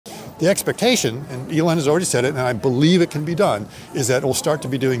The expectation, and Elon has already said it, and I believe it can be done, is that it will start to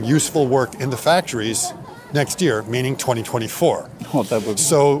be doing useful work in the factories next year, meaning 2024. Oh, that would be...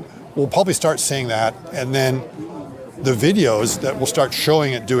 So we'll probably start seeing that, and then the videos that will start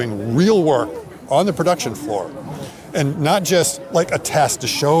showing it doing real work on the production floor. And not just like a test to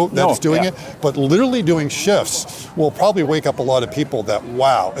show that it's doing it, but literally doing shifts will probably wake up a lot of people that,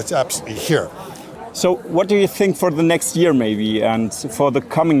 wow, it's absolutely here. So what do you think for the next year maybe, and for the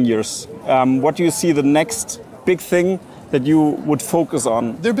coming years? What do you see the next big thing that you would focus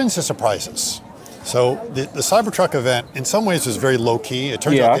on? There have been some surprises. So the Cybertruck event in some ways was very low key. It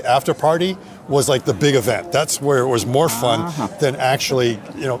turns out the after party was like the big event. That's where it was more fun than actually,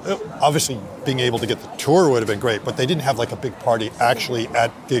 you know, obviously being able to get the tour would have been great, but they didn't have like a big party actually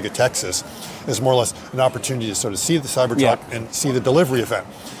at Giga, Texas. It was more or less an opportunity to sort of see the Cybertruck and see the delivery event.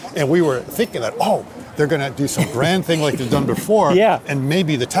 And we were thinking that, oh, they're going to do some grand thing like they've done before, and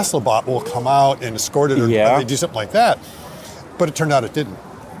maybe the Tesla bot will come out and escort it, or they do something like that. But it turned out it didn't.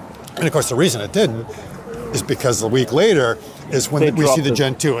 And of course, the reason it didn't is because a week later is when we see the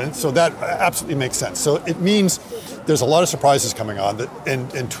Gen 2. And so that absolutely makes sense. So it means there's a lot of surprises coming on. That in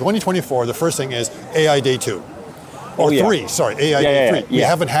 2024, the first thing is AI Day 2. Or 3, sorry, AI Day 3. We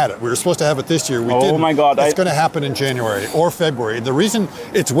haven't had it. We were supposed to have it this year. We didn't. Oh my God. It's going to happen in January or February. The reason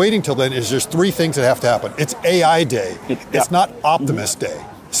it's waiting till then is there's 3 things that have to happen. It's AI Day. It's not Optimus Day.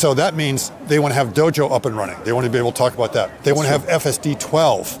 So that means they want to have Dojo up and running. They want to be able to talk about that. They want to have FSD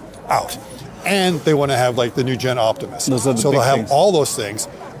 12 out. And they want to have like the new Gen Optimus. So they'll have all those things.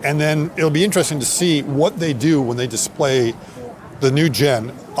 And then it'll be interesting to see what they do when they display the new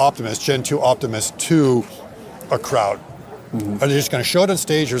Gen Optimus, Gen 2 Optimus to a crowd. Are they just going to show it on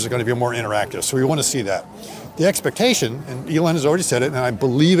stage, or is it going to be more interactive? So we want to see that. The expectation, and Elon has already said it, and I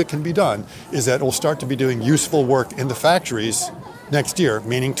believe it can be done, is that it will start to be doing useful work in the factories next year,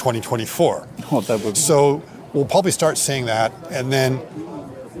 meaning 2024. Oh, that would be... So we'll probably start seeing that, and then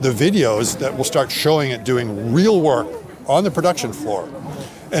the videos that will start showing it doing real work on the production floor.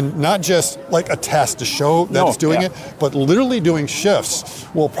 And not just like a test to show that it's doing it, but literally doing shifts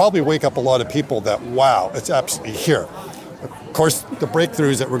will probably wake up a lot of people that, wow, it's absolutely here. Of course, the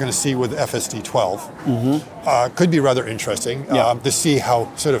breakthroughs that we're going to see with FSD 12 could be rather interesting to see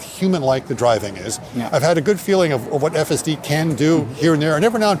how sort of human-like the driving is. I've had a good feeling of what FSD can do here and there, and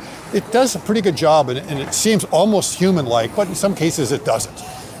every now and then it does a pretty good job, and it seems almost human-like, but in some cases it doesn't.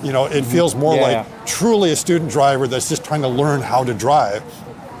 You know, it feels more like truly a student driver that's just trying to learn how to drive.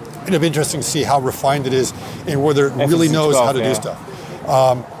 It'll be interesting to see how refined it is and whether it really knows how to do stuff.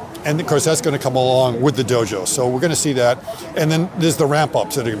 And of course, that's going to come along with the dojo. So we're going to see that. And then there's the ramp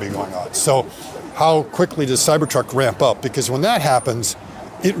ups that are going to be going on. So how quickly does Cybertruck ramp up? Because when that happens,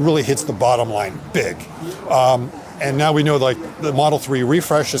 it really hits the bottom line big. And now we know like the Model 3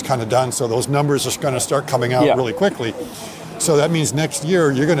 refresh is kind of done. So those numbers are going to start coming out really quickly. So that means next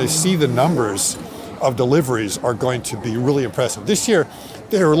year, you're going to see the numbers of deliveries are going to be really impressive. This year,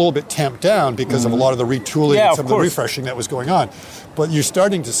 they were a little bit tamped down because of a lot of the retooling and some of the refreshing that was going on. But you're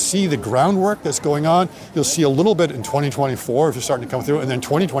starting to see the groundwork that's going on. You'll see a little bit in 2024 if you're starting to come through, and then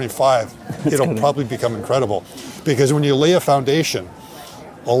 2025, it'll probably become incredible. Because when you lay a foundation,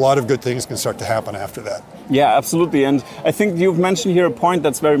 a lot of good things can start to happen after that. Yeah, absolutely. And I think you've mentioned here a point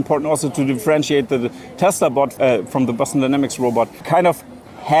that's very important also to differentiate the Tesla bot from the Boston Dynamics robot. Kind of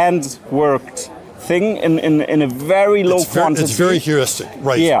hand-worked thing in a very low quantity. It's very heuristic,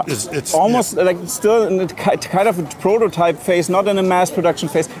 right? Yeah, it's almost like still in a kind of a prototype phase, not in a mass production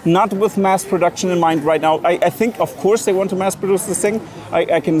phase, not with mass production in mind right now. I think, of course, they want to mass produce this thing,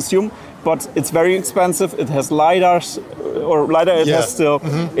 I can assume, but it's very expensive. It has LiDARs,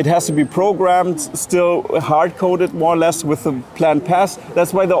 it has to be programmed, still hard-coded more or less with the planned pass.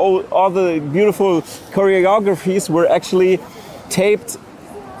 That's why all the beautiful choreographies were actually taped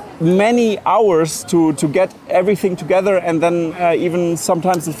many hours to get everything together, and then even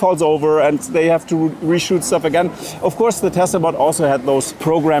sometimes it falls over and they have to reshoot stuff again. Of course, the Tesla bot also had those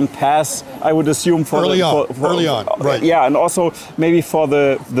programmed paths, I would assume, for early on, right? Yeah, and also maybe for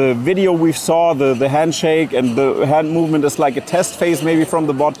the video we saw, the handshake and the hand movement is like a test phase maybe from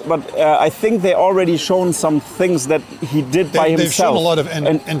the bot. But I think they already shown some things that he did by himself. They've shown a lot of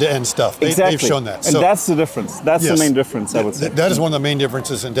end-to-end stuff. Exactly. They've shown that. And that's the difference. That's the main difference, I would say. That is one of the main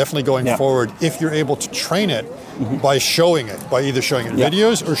differences, and definitely going forward, if you're able to train it by showing it, by either showing it in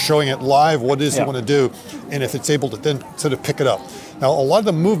videos or showing it live, what it is you want to do, and if it's able to then sort of pick it up. Now, a lot of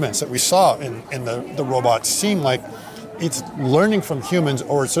the movements that we saw in the robot seem like it's learning from humans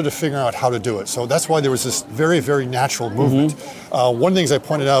or it's sort of figuring out how to do it. So that's why there was this very, very natural movement. One of the things I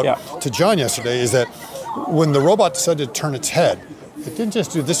pointed out to John yesterday is that when the robot decided to turn its head, it didn't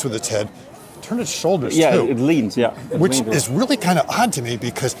just do this with its head, it turned its shoulders Yeah, too. it leans, yeah. Which is really kind of odd to me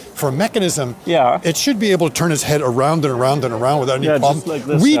because for a mechanism, Yeah. it should be able to turn its head around and around and around without any problem. Just like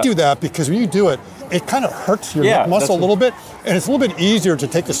this, we yeah. do that because when you do it, it kind of hurts your neck muscle a little bit, and it's a little bit easier to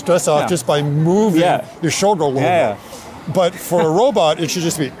take the stress off just by moving your shoulder a little bit. But for a robot, it should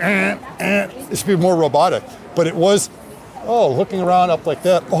just be, it should be more robotic. But it was, looking around up like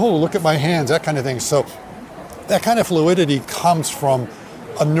that, look at my hands, that kind of thing. So that kind of fluidity comes from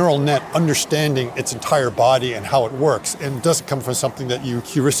a neural net understanding its entire body and how it works, and it doesn't come from something that you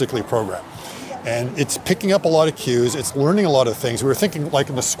heuristically program. And it's picking up a lot of cues, it's learning a lot of things. We were thinking like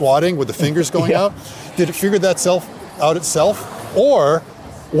in the squatting with the fingers going out, did it figure that out itself? Or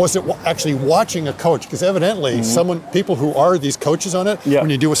was it actually watching a coach? Because evidently people who are these coaches on it,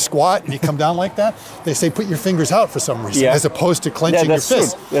 when you do a squat and you come down like that, they say put your fingers out for some reason, as opposed to clenching your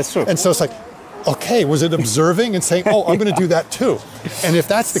fist. That's true. And so it's like, okay, was it observing and saying, I'm going to do that too? And if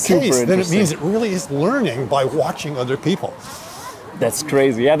that's the case, then it means it really is learning by watching other people. That's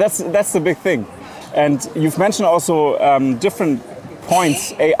crazy. Yeah, that's the big thing. And you've mentioned also different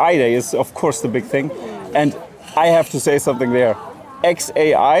points. AI Day is, of course, the big thing. And I have to say something there.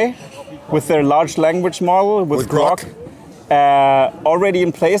 XAI, with their large language model, with Grok, already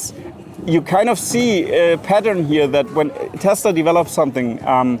in place, you kind of see a pattern here that when Tesla develops something,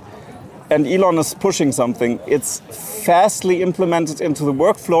 and Elon is pushing something, it's fastly implemented into the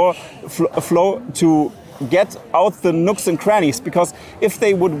workflow flow to get out the nooks and crannies. Because if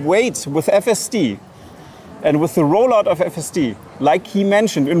they would wait with FSD and with the rollout of FSD, like he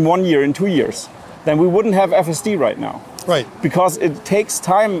mentioned, in 1 year, in 2 years, then we wouldn't have FSD right now. Right. Because it takes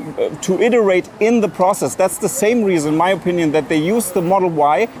time to iterate in the process. That's the same reason, in my opinion, that they use the Model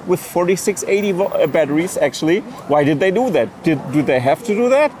Y with 4680 batteries, actually. Why did they do that? Do they have to do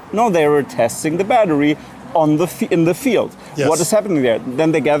that? No, they were testing the battery in the field. Yes. What is happening there?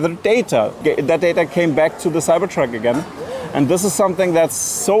 Then they gathered data. That data came back to the Cybertruck again. And this is something that's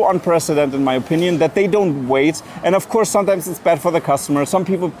so unprecedented, in my opinion, that they don't wait. And of course, sometimes it's bad for the customer. Some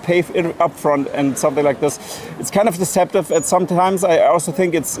people pay it up front and something like this. It's kind of deceptive. And sometimes I also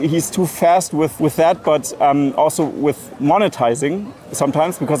think he's too fast with that, but also with monetizing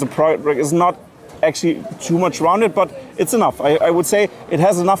sometimes, because the product is not actually too much around it, but it's enough. I would say it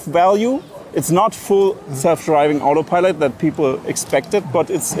has enough value. It's not full self-driving autopilot that people expected, but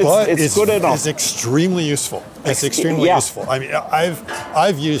it's good enough. It's extremely useful. It's extremely useful. I mean,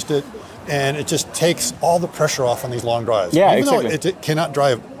 I've used it, and it just takes all the pressure off on these long drives. Yeah, Even exactly. though it cannot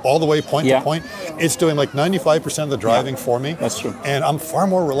drive all the way point to point, it's doing like 95% of the driving for me. That's true. And I'm far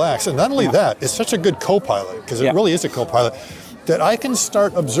more relaxed. And not only that, it's such a good co-pilot, because it really is a co-pilot, that I can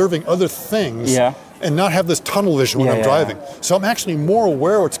start observing other things and not have this tunnel vision when I'm driving. So I'm actually more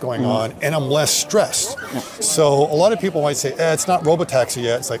aware of what's going on, and I'm less stressed. So a lot of people might say, it's not robotaxi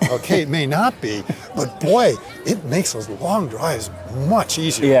yet. It's like, okay, it may not be, but boy, it makes those long drives much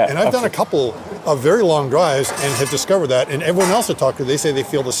easier. And I've done a couple of very long drives and have discovered that, and everyone else I talk to, they say they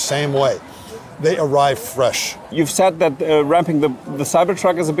feel the same way. They arrive fresh. You've said that ramping the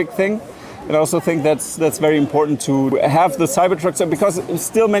Cybertruck is a big thing. And I also think that's very important to have the Cybertrucks, because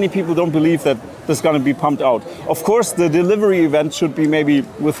still many people don't believe that this is going to be pumped out. Of course, the delivery event should be maybe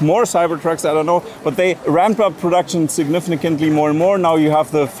with more Cybertrucks, I don't know, but they ramped up production significantly more and more. Now you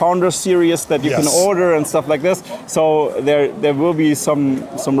have the Founder series that you can order and stuff like this. So there will be some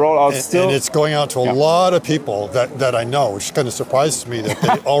rollouts still. And it's going out to a lot of people that I know, which kind of surprises me that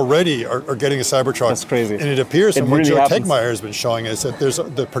they already are getting a Cybertruck. That's crazy. And it appears from what really Joe happens. Tegmeyer has been showing us that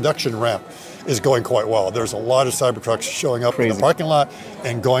the production ramp is going quite well. There's a lot of Cybertrucks showing up in the parking lot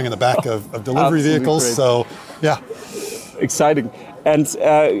and going in the back of delivery vehicles. Crazy. So, yeah. Exciting. And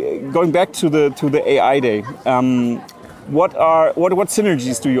going back to the AI Day, what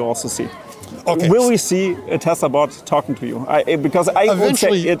synergies do you also see? Okay. Will we see a Tesla bot talking to you? Because I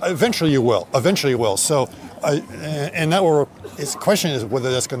eventually, would say eventually you will. Eventually you will. So, and that will. The question is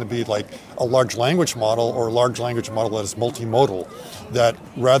whether that's going to be like a large language model or a large language model that is multimodal. That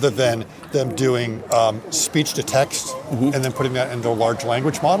rather than them doing speech to text and then putting that into a large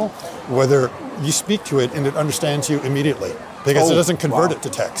language model, whether you speak to it and it understands you immediately, because it doesn't convert it to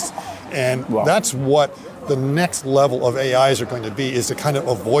text. And that's what the next level of AIs are going to be, is to kind of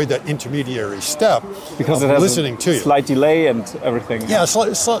avoid that intermediary step, because of it has listening to you. Slight delay and everything. Yeah,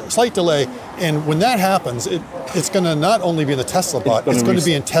 slight delay. And when that happens, it's going to not only be in the Tesla bot, it's going to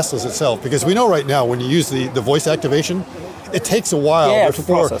be in Tesla's itself. Because we know right now when you use the voice activation, it takes a while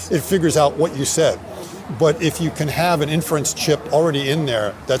before process. it figures out what you said. But if you can have an inference chip already in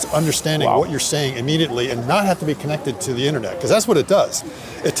there that's understanding what you're saying immediately and not have to be connected to the internet, because that's what it does.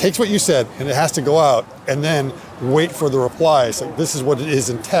 It takes what you said and it has to go out and then wait for the reply. So this is what it is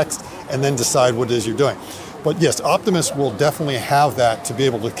in text, and then decide what it is you're doing. But yes, Optimus will definitely have that to be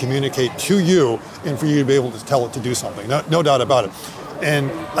able to communicate to you and for you to be able to tell it to do something. No doubt about it.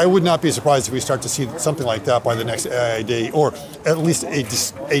 And I would not be surprised if we start to see something like that by the next AI Day, or at least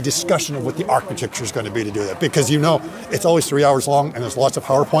a discussion of what the architecture is going to be to do that. Because it's always 3 hours long and there's lots of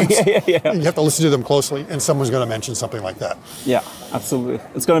PowerPoints. You have to listen to them closely, and someone's going to mention something like that. Yeah, absolutely.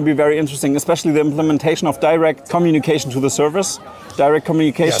 It's going to be very interesting, especially the implementation of direct communication to the servers. Direct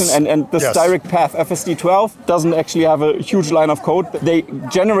communication, and this direct path, FSD12, doesn't actually have a huge line of code. They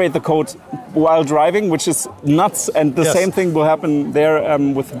generate the code while driving, which is nuts, and the same thing will happen there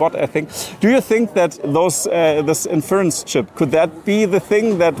with the bot, I think. Do you think that this inference chip, could that be the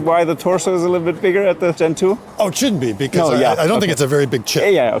thing that why the torso is a little bit bigger at the Gen 2? Oh, it shouldn't be, because I don't think it's a very big chip.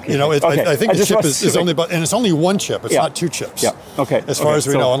 I think the chip is only, and it's only one chip, it's not two chips. As far as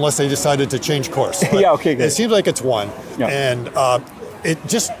we know, unless they decided to change course. It seems like it's one, and it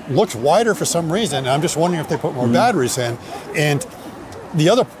just looks wider for some reason. And I'm just wondering if they put more batteries in. And the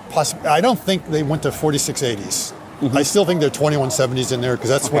other I don't think they went to 4680s. I still think they're 2170s in there,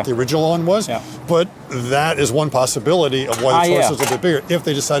 because that's what the original one was. But that is one possibility of why the torso is a bit bigger, if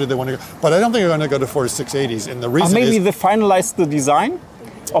they decided they want to go. But I don't think they're going to go to 4680s. And the reason maybe is, they finalized the design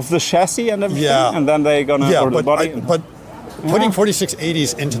of the chassis and everything, and then they're going to order the body. But putting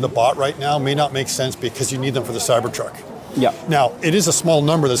 4680s into the bot right now may not make sense, because you need them for the Cybertruck. Now, it is a small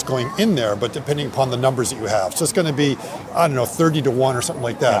number that's going in there, but depending upon the numbers that you have. So it's going to be, 30 to 1 or something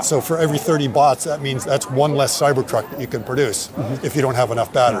like that. So for every 30 bots, that means that's one less Cybertruck that you can produce if you don't have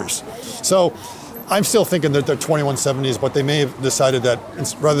enough batteries. So I'm still thinking that they're 2170s, but they may have decided that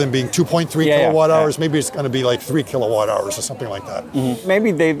rather than being 2.3 kilowatt hours, maybe it's going to be like 3 kilowatt hours or something like that.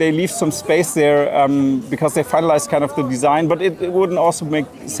 Maybe they leave some space there because they finalized kind of the design, but it wouldn't also make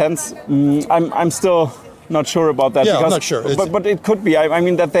sense. I'm still not sure about that. I'm not sure. But it could be. I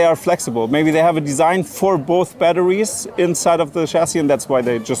mean, that they are flexible. Maybe they have a design for both batteries inside of the chassis, and that's why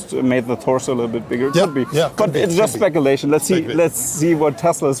they just made the torso a little bit bigger. Could be. But it's just speculation. Let's see what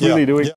Tesla is really doing.